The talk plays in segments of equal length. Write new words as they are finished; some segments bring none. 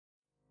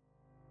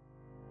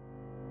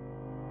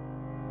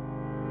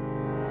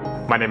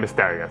My name is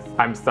Darius.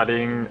 I'm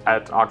studying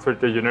at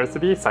Oxford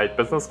University Saïd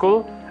Business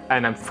School,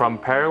 and I'm from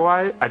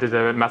Paraguay. I did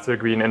a master's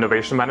degree in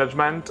innovation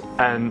management,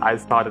 and I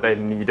thought that I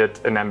needed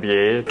an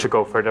MBA to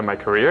go further in my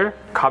career.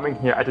 Coming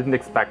here, I didn't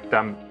expect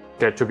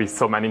there to be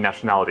so many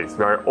nationalities.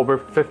 There are over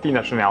 50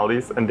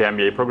 nationalities in the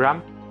MBA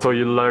program, so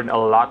you learn a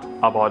lot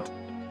about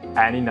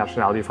any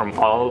nationality from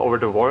all over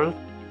the world.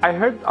 I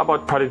heard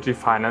about Prodigy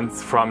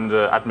Finance from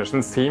the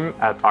admissions team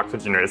at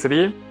Oxford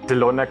University. The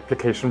loan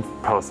application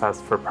process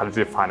for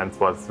Prodigy Finance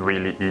was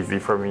really easy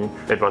for me.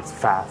 It was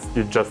fast.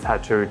 You just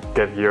had to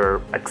give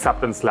your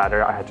acceptance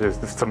letter. I had to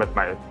submit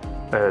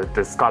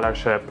the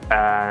scholarship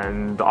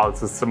and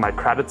also my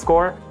credit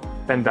score.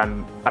 And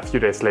then a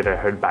few days later, I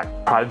heard back.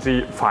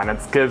 Prodigy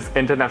Finance gives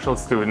international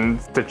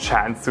students the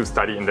chance to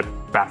study in the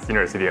best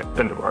university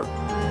in the world.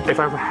 If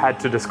I had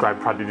to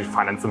describe Prodigy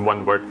Finance in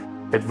one word,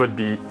 it would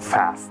be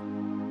fast.